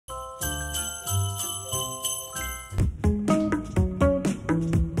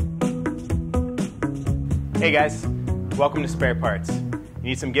Hey guys, welcome to Spareparts. You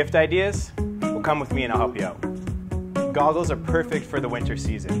need some gift ideas? Well, come with me and I'll help you out. Goggles are perfect for the winter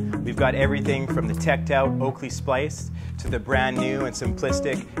season. We've got everything from the teched out Oakley Splice to the brand new and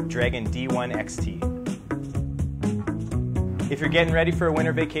simplistic Dragon D1 XT. If you're getting ready for a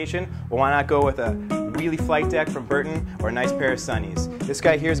winter vacation, well, why not go with a wheelie flight deck from Burton or a nice pair of sunnies. This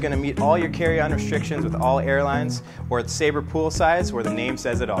guy here is going to meet all your carry-on restrictions with all airlines, or the Sabre pool size where the name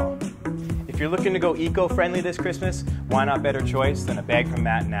says it all. If you're looking to go eco-friendly this Christmas, why not better choice than a bag from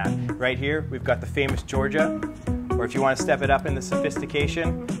Matty? Right here, we've got the famous Georgia, or if you want to step it up in the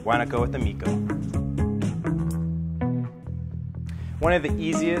sophistication, why not go with the Miko? One of the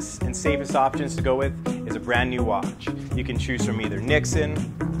easiest and safest options to go with is a brand new watch. You can choose from either Nixon,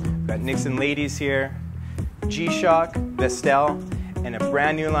 we've got Nixon Ladies here, G-Shock, Vestel, and a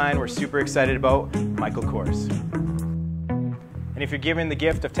brand new line we're super excited about, Michael Kors. And if you're giving the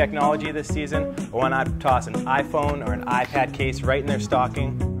gift of technology this season, why not toss an iPhone or an iPad case right in their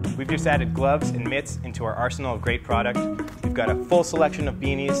stocking? We've just added gloves and mitts into our arsenal of great product. We've got a full selection of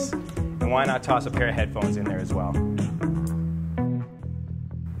beanies, and why not toss a pair of headphones in there as well?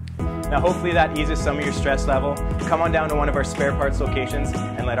 Now hopefully that eases some of your stress level. Come on down to one of our Spareparts locations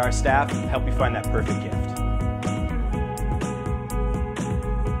and let our staff help you find that perfect gift.